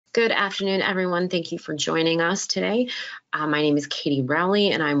Good afternoon, everyone. Thank you for joining us today. My name is Katie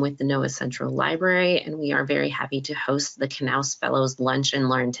Rowley, and I'm with the NOAA Central Library, and we are very happy to host the Knauss Fellows Lunch and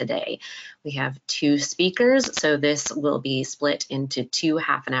Learn today. We have two speakers, so this will be split into two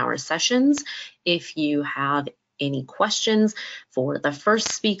half-an-hour sessions. If you have any questions for the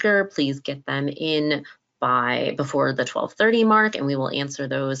first speaker, please get them in before the 12:30 mark, and we will answer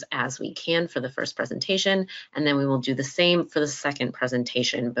those as we can for the first presentation, and then we will do the same for the second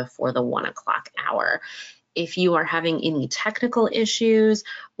presentation before the 1 o'clock hour. If you are having any technical issues,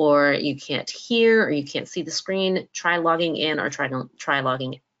 or you can't hear, or you can't see the screen, try logging in or try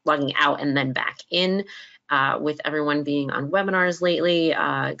logging out and then back in. With everyone being on webinars lately,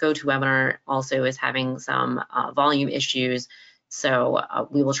 GoToWebinar also is having some volume issues. So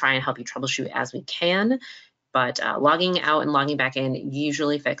we will try and help you troubleshoot as we can, but logging out and logging back in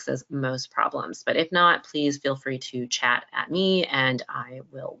usually fixes most problems. But if not, please feel free to chat at me and I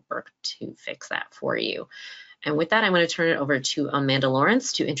will work to fix that for you. And with that, I'm going to turn it over to Amanda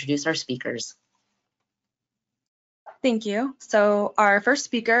Lawrence to introduce our speakers. Thank you. So our first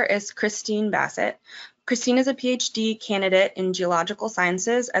speaker is Christine Bassett. Christine is a Ph.D. candidate in Geological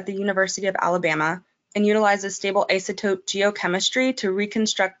Sciences at the University of Alabama and utilizes stable isotope geochemistry to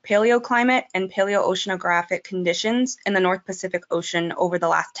reconstruct paleoclimate and paleoceanographic conditions in the North Pacific Ocean over the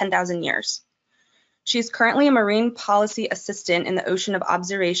last 10,000 years. She is currently a marine policy assistant in the Ocean of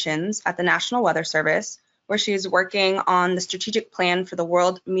Observations at the National Weather Service, where she is working on the strategic plan for the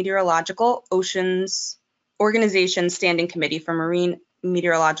World Meteorological Oceans Organization Standing Committee for Marine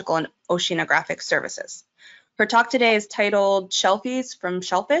Meteorological and Oceanographic Services. Her talk today is titled Shellfies from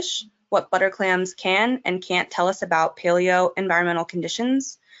Shellfish: What Butter Clams Can and Can't Tell Us About Paleo-Environmental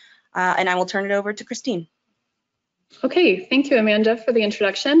Conditions. And I will turn it over to Christine. Okay, thank you, Amanda, for the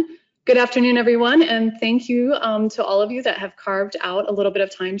introduction. Good afternoon, everyone, and thank you to all of you that have carved out a little bit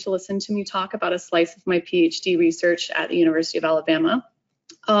of time to listen to me talk about a slice of my PhD research at the University of Alabama.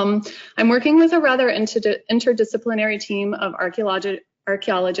 I'm working with a rather interdisciplinary team of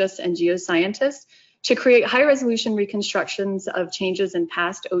archaeologists and geoscientists to create high-resolution reconstructions of changes in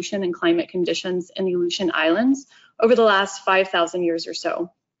past ocean and climate conditions in the Aleutian Islands over the last 5,000 years or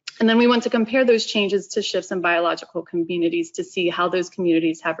so. And then we want to compare those changes to shifts in biological communities to see how those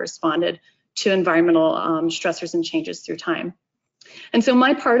communities have responded to environmental stressors and changes through time. And so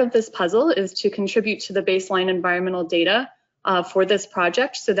my part of this puzzle is to contribute to the baseline environmental data for this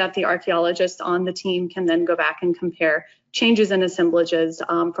project so that the archaeologists on the team can then go back and compare changes and assemblages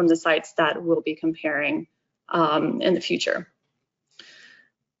from the sites that we'll be comparing in the future.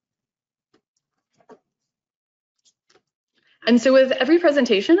 And so with every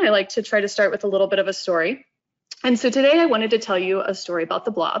presentation, I like to try to start with a little bit of a story. And so today I wanted to tell you a story about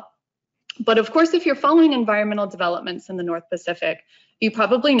the blob. But of course, if you're following environmental developments in the North Pacific, you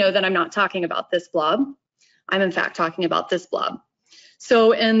probably know that I'm not talking about this blob. I'm in fact talking about this blob.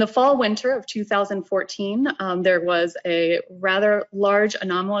 So in the fall winter of 2014, there was a rather large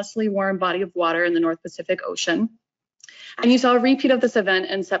anomalously warm body of water in the North Pacific Ocean. And you saw a repeat of this event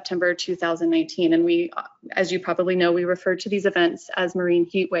in September 2019. And we, as you probably know, we refer to these events as marine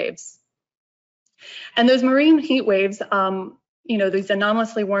heat waves. And those marine heat waves, these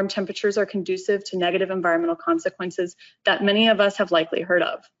anomalously warm temperatures are conducive to negative environmental consequences that many of us have likely heard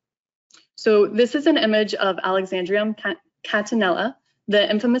of. So this is an image of Alexandrium catanella, the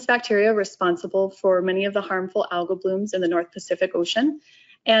infamous bacteria responsible for many of the harmful algal blooms in the North Pacific Ocean.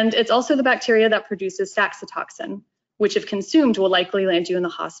 And it's also the bacteria that produces saxitoxin, which if consumed will likely land you in the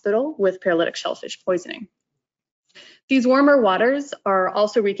hospital with paralytic shellfish poisoning. These warmer waters are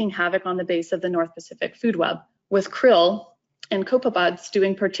also wreaking havoc on the base of the North Pacific food web, with krill and copepods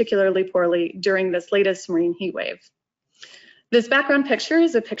doing particularly poorly during this latest marine heat wave. This background picture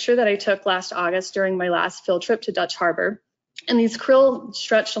is a picture that I took last August during my last field trip to Dutch Harbor. And these krill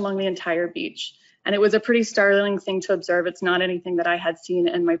stretched along the entire beach. And it was a pretty startling thing to observe. It's not anything that I had seen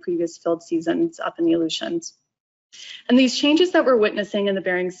in my previous field seasons up in the Aleutians. And these changes that we're witnessing in the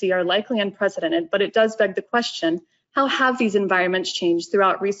Bering Sea are likely unprecedented, but it does beg the question, how have these environments changed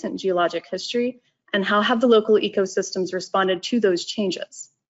throughout recent geologic history? And how have the local ecosystems responded to those changes?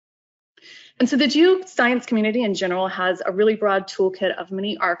 And so the geoscience community in general has a really broad toolkit of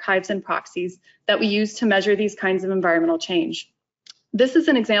many archives and proxies that we use to measure these kinds of environmental change. This is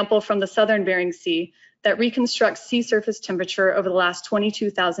an example from the southern Bering Sea that reconstructs sea surface temperature over the last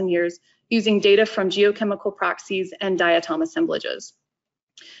 22,000 years using data from geochemical proxies and diatom assemblages.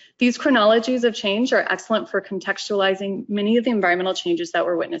 These chronologies of change are excellent for contextualizing many of the environmental changes that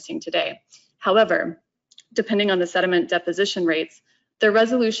we're witnessing today. However, depending on the sediment deposition rates, their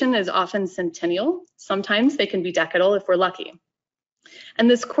resolution is often centennial. Sometimes they can be decadal if we're lucky. And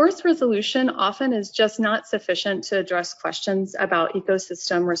this coarse resolution often is just not sufficient to address questions about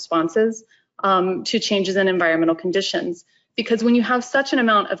ecosystem responses to changes in environmental conditions. Because when you have such an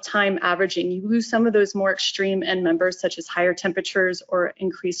amount of time averaging, you lose some of those more extreme end members, such as higher temperatures or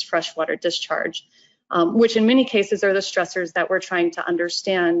increased freshwater discharge, which in many cases are the stressors that we're trying to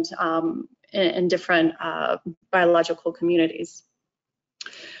understand in different biological communities.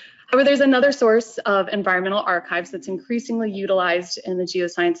 However, there's another source of environmental archives that's increasingly utilized in the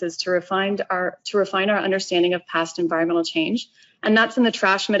geosciences to refine our understanding of past environmental change, and that's in the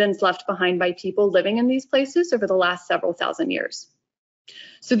trash middens left behind by people living in these places over the last several thousand years.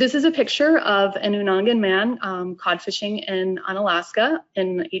 So this is a picture of an Unangan man cod fishing in Alaska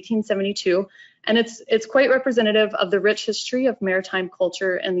in 1872, and it's quite representative of the rich history of maritime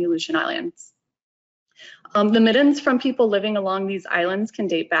culture in the Aleutian Islands. The middens from people living along these islands can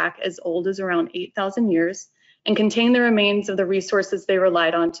date back as old as around 8,000 years and contain the remains of the resources they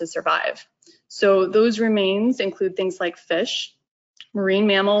relied on to survive. So those remains include things like fish, marine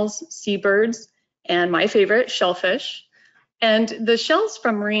mammals, seabirds, and my favorite, shellfish. And the shells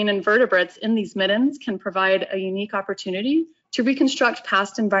from marine invertebrates in these middens can provide a unique opportunity to reconstruct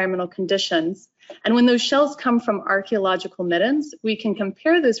past environmental conditions. And when those shells come from archaeological middens, we can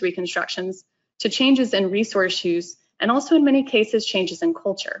compare those reconstructions to changes in resource use, and also in many cases, changes in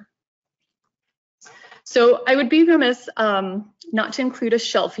culture. So I would be remiss not to include a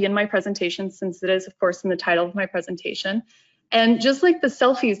shellfie in my presentation, since it is, of course, in the title of my presentation. And just like the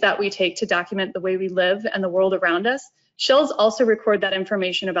selfies that we take to document the way we live and the world around us, shells also record that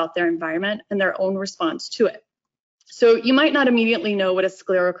information about their environment and their own response to it. So you might not immediately know what a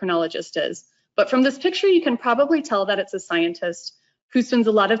sclerochronologist is, but from this picture, you can probably tell that it's a scientist who spends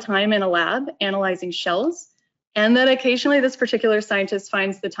a lot of time in a lab analyzing shells, and that occasionally this particular scientist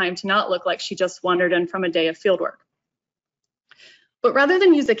finds the time to not look like she just wandered in from a day of fieldwork. But rather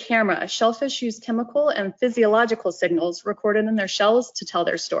than use a camera, shellfish use chemical and physiological signals recorded in their shells to tell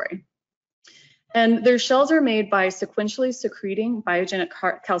their story. And their shells are made by sequentially secreting biogenic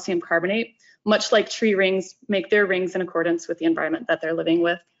calcium carbonate, much like tree rings make their rings in accordance with the environment that they're living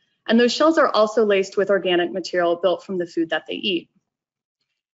with. And those shells are also laced with organic material built from the food that they eat.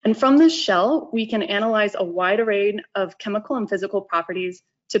 And from this shell, we can analyze a wide array of chemical and physical properties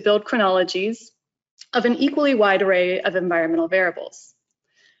to build chronologies of an equally wide array of environmental variables.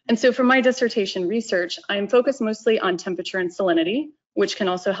 And so for my dissertation research, I'm focused mostly on temperature and salinity, which can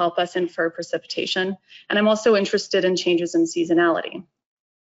also help us infer precipitation. And I'm also interested in changes in seasonality.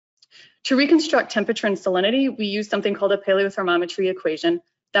 To reconstruct temperature and salinity, we use something called a paleothermometry equation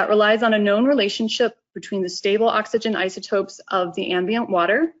that relies on a known relationship between the stable oxygen isotopes of the ambient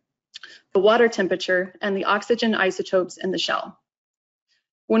water, the water temperature, and the oxygen isotopes in the shell.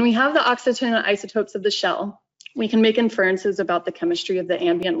 When we have the oxygen isotopes of the shell, we can make inferences about the chemistry of the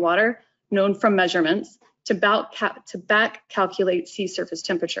ambient water known from measurements to back calculate sea surface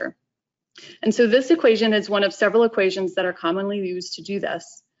temperature. And so this equation is one of several equations that are commonly used to do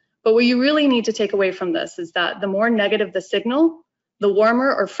this. But what you really need to take away from this is that the more negative the signal, the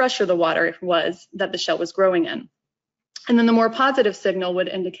warmer or fresher the water was that the shell was growing in. And then the more positive signal would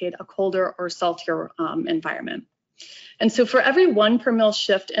indicate a colder or saltier environment. And so for every 1 per mil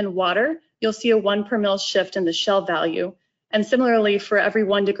shift in water, you'll see a 1 per mil shift in the shell value. And similarly, for every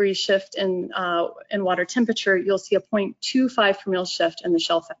 1 degree shift in water temperature, you'll see a 0.25 per mil shift in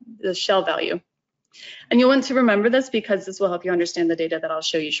the shell value. And you'll want to remember this because this will help you understand the data that I'll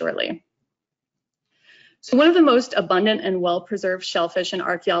show you shortly. So one of the most abundant and well-preserved shellfish in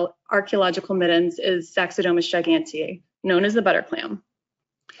archaeological middens is Saxidomus gigantea, known as the butter clam.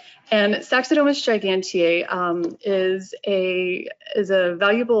 And Saxidomus gigantea is a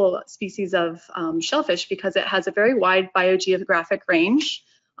valuable species of shellfish because it has a very wide biogeographic range,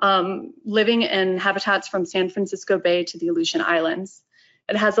 living in habitats from San Francisco Bay to the Aleutian Islands.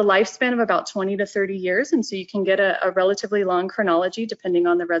 It has a lifespan of about 20 to 30 years, and so you can get a relatively long chronology depending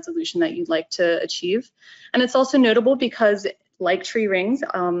on the resolution that you'd like to achieve. And it's also notable because, like tree rings,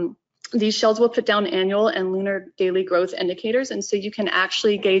 these shells will put down annual and lunar daily growth indicators, and so you can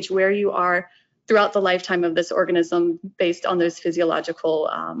actually gauge where you are throughout the lifetime of this organism based on those physiological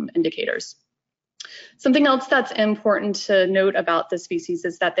indicators. Something else that's important to note about this species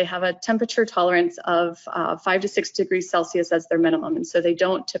is that they have a temperature tolerance of 5 to 6 degrees Celsius as their minimum, and so they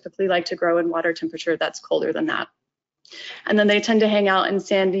don't typically like to grow in water temperature that's colder than that. And then they tend to hang out in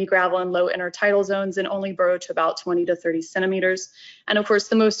sandy, gravel, and low intertidal zones and only burrow to about 20 to 30 centimeters. And of course,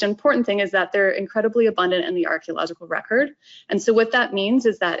 the most important thing is that they're incredibly abundant in the archaeological record. And so what that means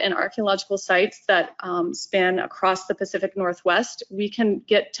is that in archaeological sites that span across the Pacific Northwest, we can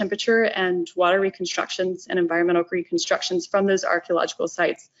get temperature and water reconstructions and environmental reconstructions from those archaeological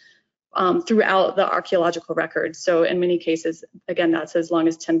sites throughout the archaeological record. So in many cases, again, that's as long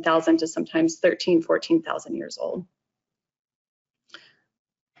as 10,000 to sometimes 13,000, 14,000 years old.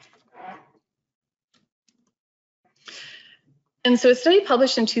 And so a study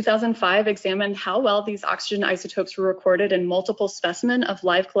published in 2005 examined how well these oxygen isotopes were recorded in multiple specimens of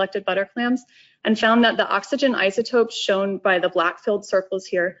live collected butter clams and found that the oxygen isotopes shown by the black filled circles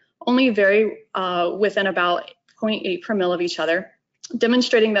here only vary within about 0.8 per mil of each other,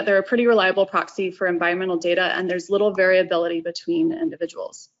 demonstrating that they're a pretty reliable proxy for environmental data and there's little variability between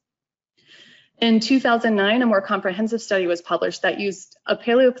individuals. In 2009, a more comprehensive study was published that used a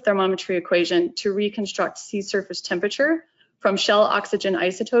paleothermometry equation to reconstruct sea surface temperature from shell oxygen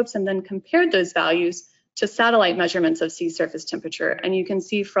isotopes and then compared those values to satellite measurements of sea surface temperature. And you can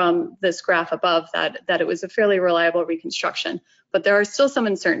see from this graph above that it was a fairly reliable reconstruction, but there are still some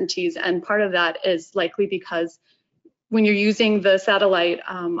uncertainties, and part of that is likely because when you're using the satellite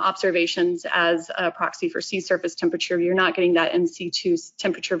observations as a proxy for sea surface temperature, you're not getting that in situ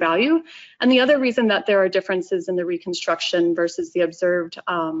temperature value. And the other reason that there are differences in the reconstruction versus the observed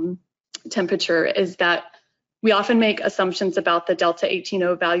temperature is that we often make assumptions about the delta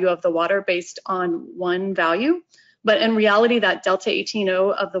 18O value of the water based on one value, but in reality, that delta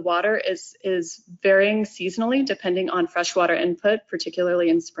 18O of the water is varying seasonally depending on freshwater input, particularly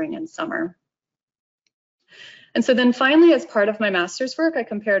in spring and summer. And so then finally, as part of my master's work, I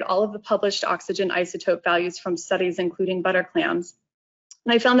compared all of the published oxygen isotope values from studies including butter clams.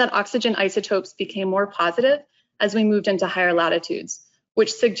 And I found that oxygen isotopes became more positive as we moved into higher latitudes,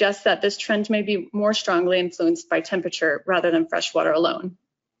 which suggests that this trend may be more strongly influenced by temperature rather than freshwater alone.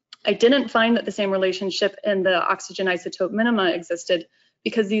 I didn't find that the same relationship in the oxygen isotope minima existed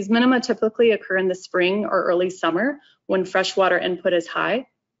because these minima typically occur in the spring or early summer when freshwater input is high,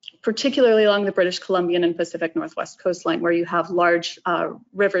 particularly along the British Columbian and Pacific Northwest coastline where you have large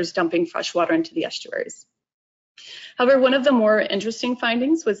rivers dumping freshwater into the estuaries. However, one of the more interesting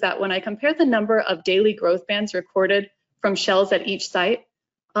findings was that when I compared the number of daily growth bands recorded from shells at each site,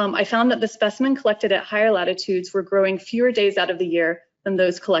 I found that the specimen collected at higher latitudes were growing fewer days out of the year than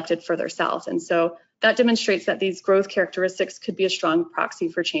those collected further south. And so that demonstrates that these growth characteristics could be a strong proxy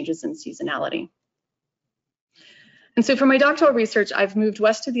for changes in seasonality. And so for my doctoral research, I've moved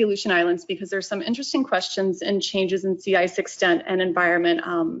west to the Aleutian Islands because there's some interesting questions and changes in sea ice extent and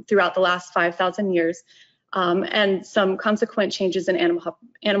environment throughout the last 5,000 years. And some consequent changes in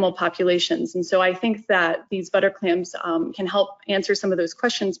animal populations. And so I think that these butter clams can help answer some of those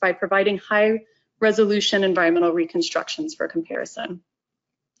questions by providing high resolution environmental reconstructions for comparison.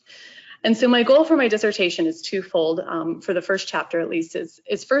 And so my goal for my dissertation is twofold, for the first chapter at least,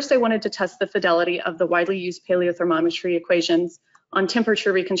 is first I wanted to test the fidelity of the widely used paleothermometry equations on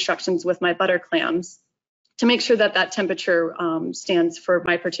temperature reconstructions with my butter clams to make sure that that temperature stands for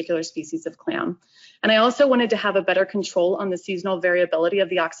my particular species of clam. And I also wanted to have a better control on the seasonal variability of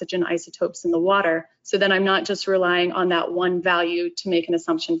the oxygen isotopes in the water, so that I'm not just relying on that one value to make an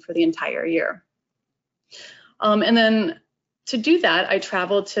assumption for the entire year. And then to do that, I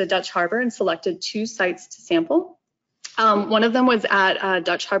traveled to Dutch Harbor and selected 2 sites to sample. One of them was at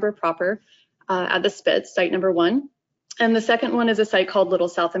Dutch Harbor proper at the Spitz, site number 1. And the second one is a site called Little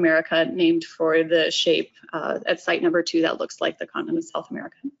South America, named for the shape at site number 2 that looks like the continent of South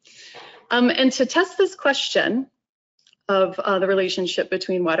America. And to test this question of the relationship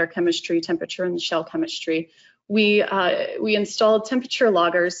between water chemistry, temperature, and shell chemistry, we installed temperature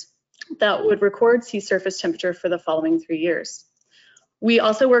loggers that would record sea surface temperature for the following 3 years. We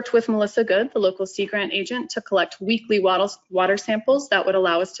also worked with Melissa Good, the local sea grant agent, to collect weekly water samples that would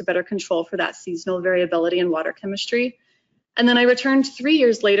allow us to better control for that seasonal variability in water chemistry. And then I returned 3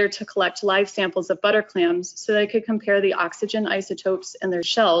 years later to collect live samples of butter clams so that I could compare the oxygen isotopes in their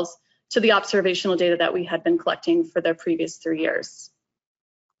shells to the observational data that we had been collecting for the previous 3 years.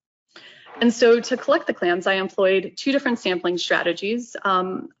 And so to collect the clams, I employed 2 different sampling strategies.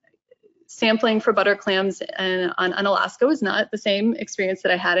 Sampling for butter clams on Alaska was not the same experience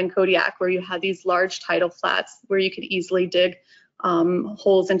that I had in Kodiak, where you had these large tidal flats where you could easily dig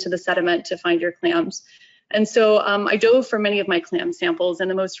holes into the sediment to find your clams. And so I dove for many of my clam samples,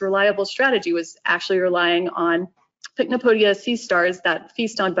 and the most reliable strategy was actually relying on Pycnopodia sea stars that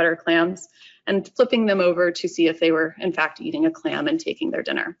feast on butter clams and flipping them over to see if they were in fact eating a clam and taking their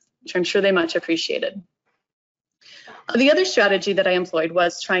dinner, which I'm sure they much appreciated. The other strategy that I employed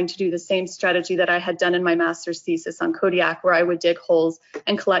was trying to do the same strategy that I had done in my master's thesis on Kodiak, where I would dig holes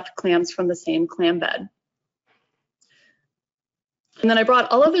and collect clams from the same clam bed. And then I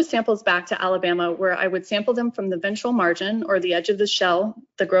brought all of those samples back to Alabama, where I would sample them from the ventral margin, or the edge of the shell,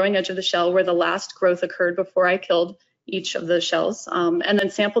 the growing edge of the shell, where the last growth occurred before I killed each of the shells, and then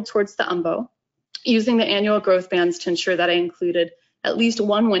sampled towards the umbo, using the annual growth bands to ensure that I included at least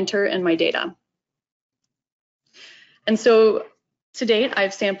one winter in my data. And so to date,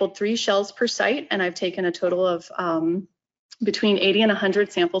 I've sampled 3 shells per site, and I've taken a total of between 80 and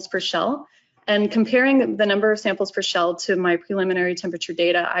 100 samples per shell. And comparing the number of samples per shell to my preliminary temperature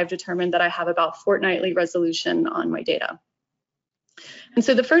data, I've determined that I have about fortnightly resolution on my data. And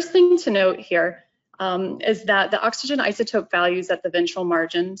so the first thing to note here is that the oxygen isotope values at the ventral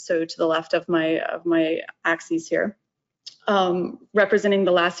margin, so to the left of my axes here, representing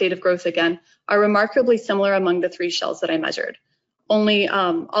the last date of growth again, are remarkably similar among the 3 shells that I measured. Only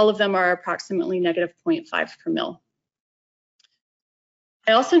all of them are approximately negative 0.5 per mil.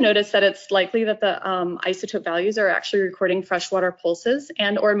 I also noticed that it's likely that the isotope values are actually recording freshwater pulses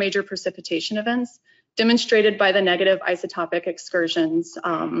and or major precipitation events, demonstrated by the negative isotopic excursions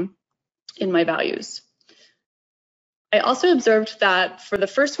in my values. I also observed that for the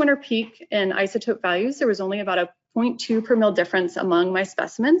first winter peak in isotope values, there was only about a 0.2 per mil difference among my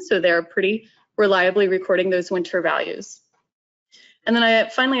specimens, so they're pretty reliably recording those winter values. And then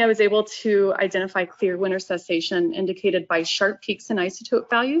finally I was able to identify clear winter cessation indicated by sharp peaks in isotope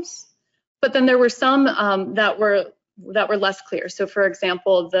values. But then there were some that were less clear. So for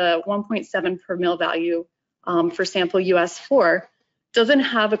example, the 1.7 per mil value for sample US4 doesn't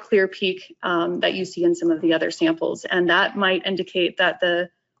have a clear peak that you see in some of the other samples. And that might indicate that the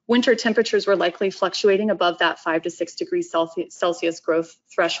winter temperatures were likely fluctuating above that 5 to 6 degrees Celsius growth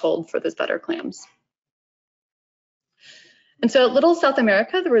threshold for those better clams. And so at Little South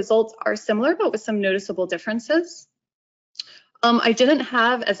America, the results are similar, but with some noticeable differences. I didn't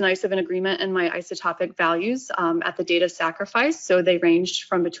have as nice of an agreement in my isotopic values at the data sacrifice, so they ranged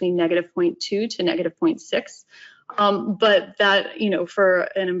from between negative 0.2 to negative 0.6. But that, you know, for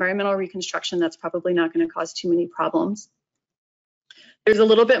an environmental reconstruction, that's probably not going to cause too many problems. There's a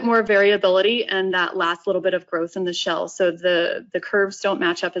little bit more variability in that last little bit of growth in the shell, so the curves don't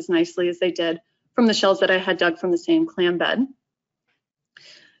match up as nicely as they did from the shells that I had dug from the same clam bed.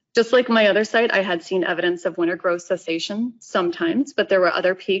 Just like my other site, I had seen evidence of winter growth cessation sometimes, but there were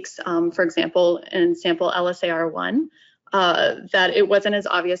other peaks, for example, in sample LSAR1, that it wasn't as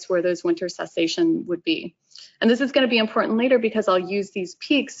obvious where those winter cessation would be. And this is going to be important later because I'll use these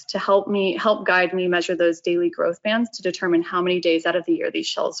peaks to help guide me measure those daily growth bands to determine how many days out of the year these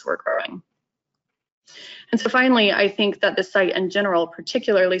shells were growing. And so finally, I think that the site in general,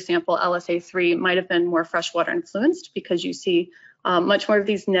 particularly sample LSA3, might have been more freshwater influenced because you see much more of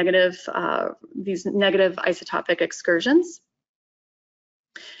these negative isotopic excursions.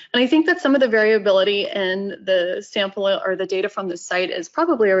 And I think that some of the variability in the sample or the data from the site is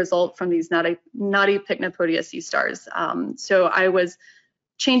probably a result from these naughty Pycnopodia sea stars. So I was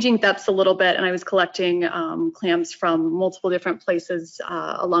changing depths a little bit, and I was collecting clams from multiple different places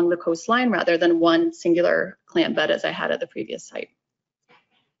along the coastline rather than one singular clam bed as I had at the previous site.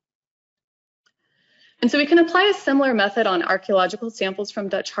 And so we can apply a similar method on archaeological samples from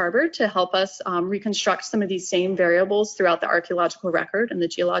Dutch Harbor to help us reconstruct some of these same variables throughout the archaeological record and the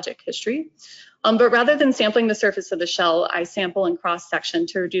geologic history. But rather than sampling the surface of the shell, I sample in cross-section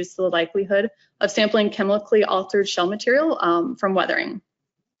to reduce the likelihood of sampling chemically altered shell material from weathering.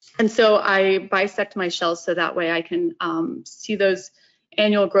 And so I bisect my shells so that way I can see those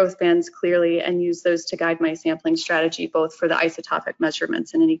annual growth bands clearly and use those to guide my sampling strategy, both for the isotopic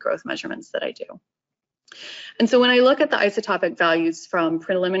measurements and any growth measurements that I do. And so when I look at the isotopic values from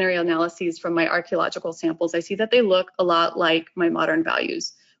preliminary analyses from my archaeological samples, I see that they look a lot like my modern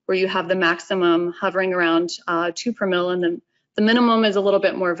values, where you have the maximum hovering around 2 per mil, and then the minimum is a little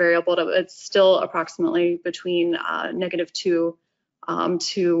bit more variable. It's still approximately between negative 2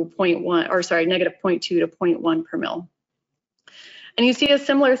 to 0.1, or sorry, negative 0.2 to 0.1 per mil. And you see a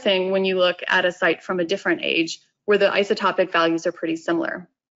similar thing when you look at a site from a different age, where the isotopic values are pretty similar.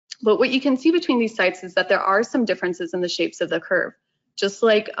 But what you can see between these sites is that there are some differences in the shapes of the curve. Just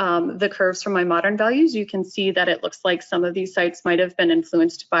like the curves from my modern values, you can see that it looks like some of these sites might have been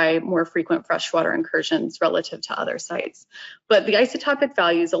influenced by more frequent freshwater incursions relative to other sites. But the isotopic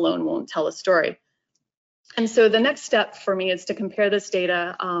values alone won't tell a story. And so the next step for me is to compare this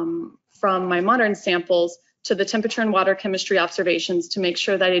data from my modern samples to the temperature and water chemistry observations to make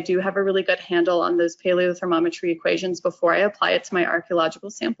sure that I do have a really good handle on those paleothermometry equations before I apply it to my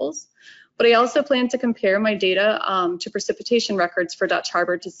archaeological samples. But I also plan to compare my data to precipitation records for Dutch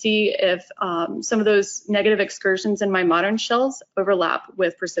Harbor to see if some of those negative excursions in my modern shells overlap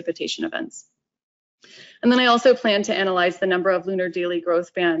with precipitation events. And then I also plan to analyze the number of lunar daily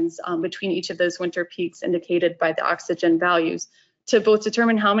growth bands between each of those winter peaks indicated by the oxygen values to both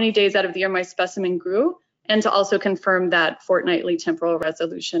determine how many days out of the year my specimen grew and to also confirm that fortnightly temporal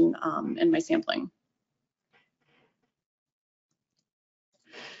resolution in my sampling.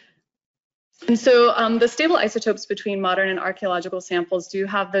 And so the stable isotopes between modern and archaeological samples do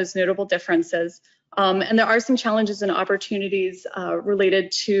have those notable differences. And there are some challenges and opportunities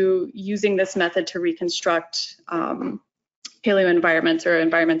related to using this method to reconstruct paleo-environments or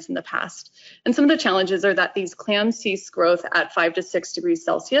environments in the past. And some of the challenges are that these clams cease growth at 5 to 6 degrees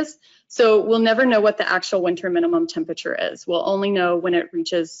Celsius. So we'll never know what the actual winter minimum temperature is. We'll only know when it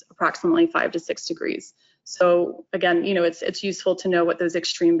reaches approximately 5 to 6 degrees. So again, you know, it's useful to know what those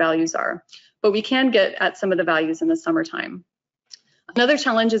extreme values are. But we can get at some of the values in the summertime. Another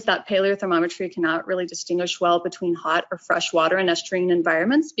challenge is that paleothermometry cannot really distinguish well between hot or fresh water and estuarine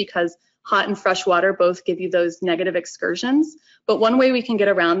environments because hot and fresh water both give you those negative excursions. But one way we can get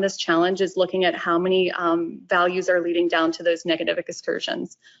around this challenge is looking at how many values are leading down to those negative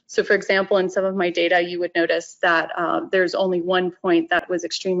excursions. So for example, in some of my data, you would notice that there's only one point that was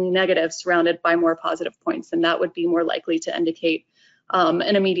extremely negative surrounded by more positive points, and that would be more likely to indicate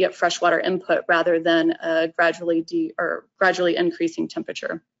an immediate freshwater input rather than a gradually increasing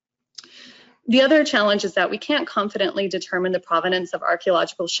temperature. The other challenge is that we can't confidently determine the provenance of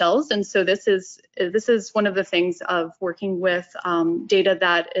archaeological shells, and so this is one of the things of working with data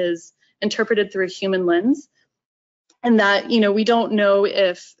that is interpreted through a human lens, and that, you know, we don't know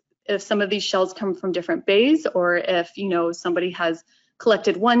if some of these shells come from different bays, or if, you know, somebody has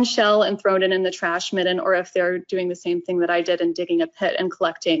collected one shell and thrown it in the trash midden, or if they're doing the same thing that I did and digging a pit and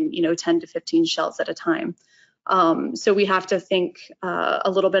collecting, you know, 10 to 15 shells at a time. So we have to think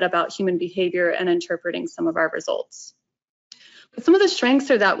a little bit about human behavior and interpreting some of our results. But some of the strengths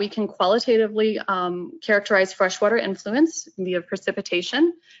are that we can qualitatively characterize freshwater influence via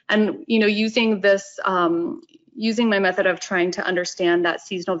precipitation, and, you know, using this, using my method of trying to understand that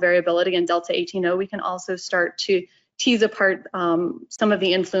seasonal variability in Delta 18O, we can also start to tease apart some of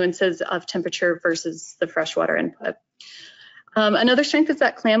the influences of temperature versus the freshwater input. Another strength is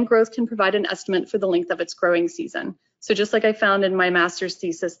that clam growth can provide an estimate for the length of its growing season. So just like I found in my master's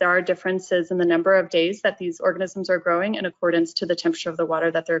thesis, there are differences in the number of days that these organisms are growing in accordance to the temperature of the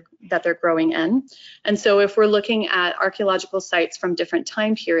water that they're growing in. And so if we're looking at archaeological sites from different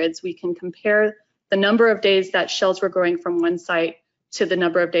time periods, we can compare the number of days that shells were growing from one site to the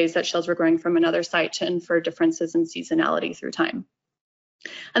number of days that shells were growing from another site to infer differences in seasonality through time.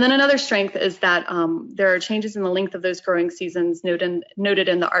 And then another strength is that there are changes in the length of those growing seasons noted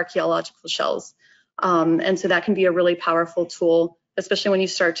in the archaeological shells. And so that can be a really powerful tool, especially when you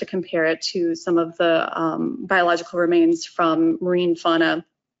start to compare it to some of the biological remains from marine fauna,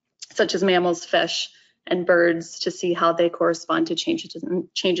 such as mammals, fish, and birds, to see how they correspond to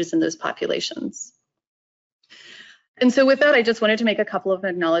changes in those populations. And so with that, I just wanted to make a couple of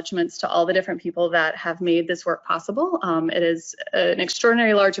acknowledgements to all the different people that have made this work possible. It is an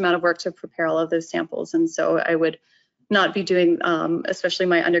extraordinarily large amount of work to prepare all of those samples. And so I would not be doing, especially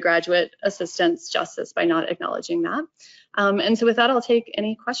my undergraduate assistants, justice by not acknowledging that. And so with that, I'll take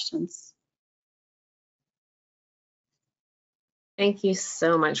any questions. Thank you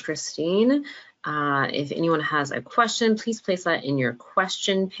so much, Christine. If anyone has a question, please place that in your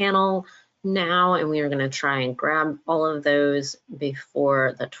question panel now, and we are going to try and grab all of those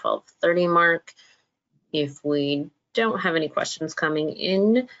before the 12:30 mark. If we don't have any questions coming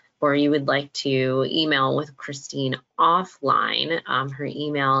in, or you would like to email with Christine offline, her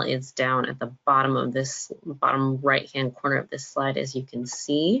email is down at the bottom of this, bottom right-hand corner of this slide, as you can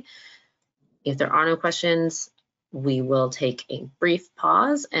see. If there are no questions, we will take a brief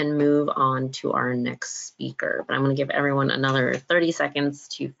pause and move on to our next speaker. But I'm going to give everyone another 30 seconds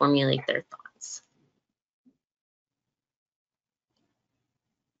to formulate their thoughts.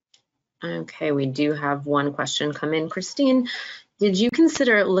 Okay, we do have one question come in. Christine, did you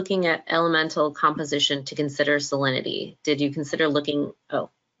consider looking at elemental composition to consider salinity? Did you consider looking, oh,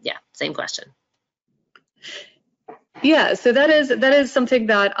 yeah, same question. Yeah, so that is something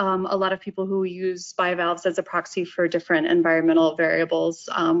that a lot of people who use bivalves as a proxy for different environmental variables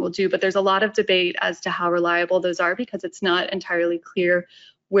will do, but there's a lot of debate as to how reliable those are, because it's not entirely clear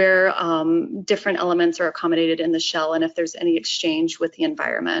where different elements are accommodated in the shell and if there's any exchange with the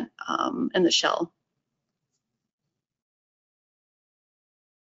environment in the shell.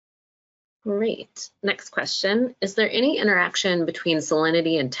 Great. Next question. Is there any interaction between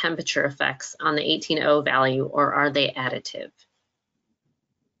salinity and temperature effects on the 18O value, or are they additive?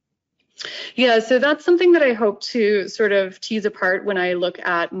 Yeah, so that's something that I hope to sort of tease apart when I look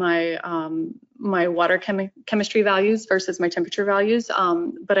at my my water chemistry values versus my temperature values.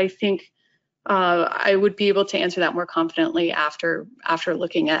 But I think I would be able to answer that more confidently after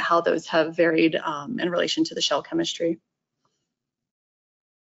looking at how those have varied in relation to the shell chemistry.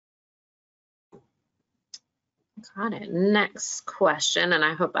 Got it. Next question, and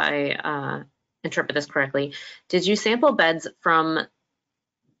I hope I interpret this correctly. Did you sample beds from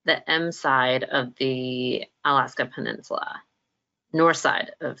the M side of the Alaska Peninsula, north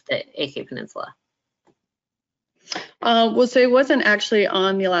side of the AK Peninsula? Well, so it wasn't actually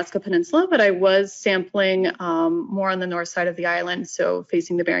on the Alaska Peninsula, but I was sampling more on the north side of the island, so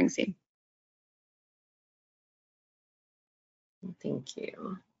facing the Bering Sea. Thank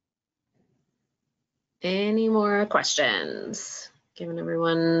you. Any more questions? Giving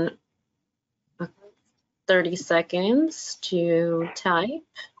everyone 30 seconds to type.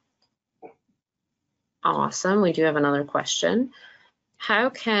 Awesome. We do have another question. How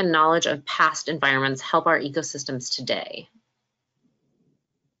can knowledge of past environments help our ecosystems today?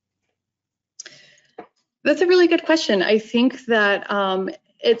 That's a really good question. I think that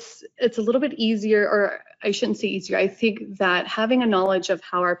it's a little bit easier, or I shouldn't say easier. I think that having a knowledge of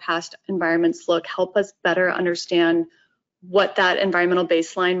how our past environments look help us better understand what that environmental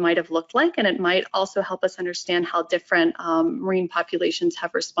baseline might have looked like, and it might also help us understand how different marine populations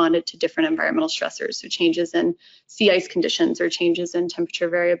have responded to different environmental stressors, so changes in sea ice conditions or changes in temperature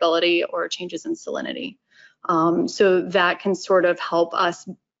variability or changes in salinity. So that can sort of help us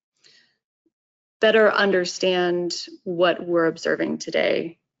better understand what we're observing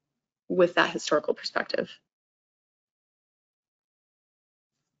today with that historical perspective.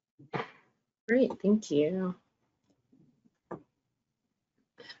 Great, thank you.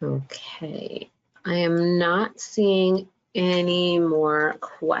 Okay, I am not seeing any more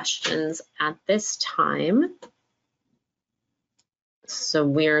questions at this time. So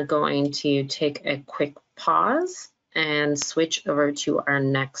we're going to take a quick pause and switch over to our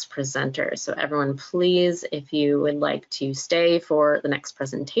next presenter. So everyone, please, if you would like to stay for the next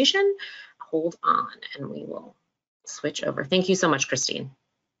presentation, hold on and we will switch over. Thank you so much, Christine.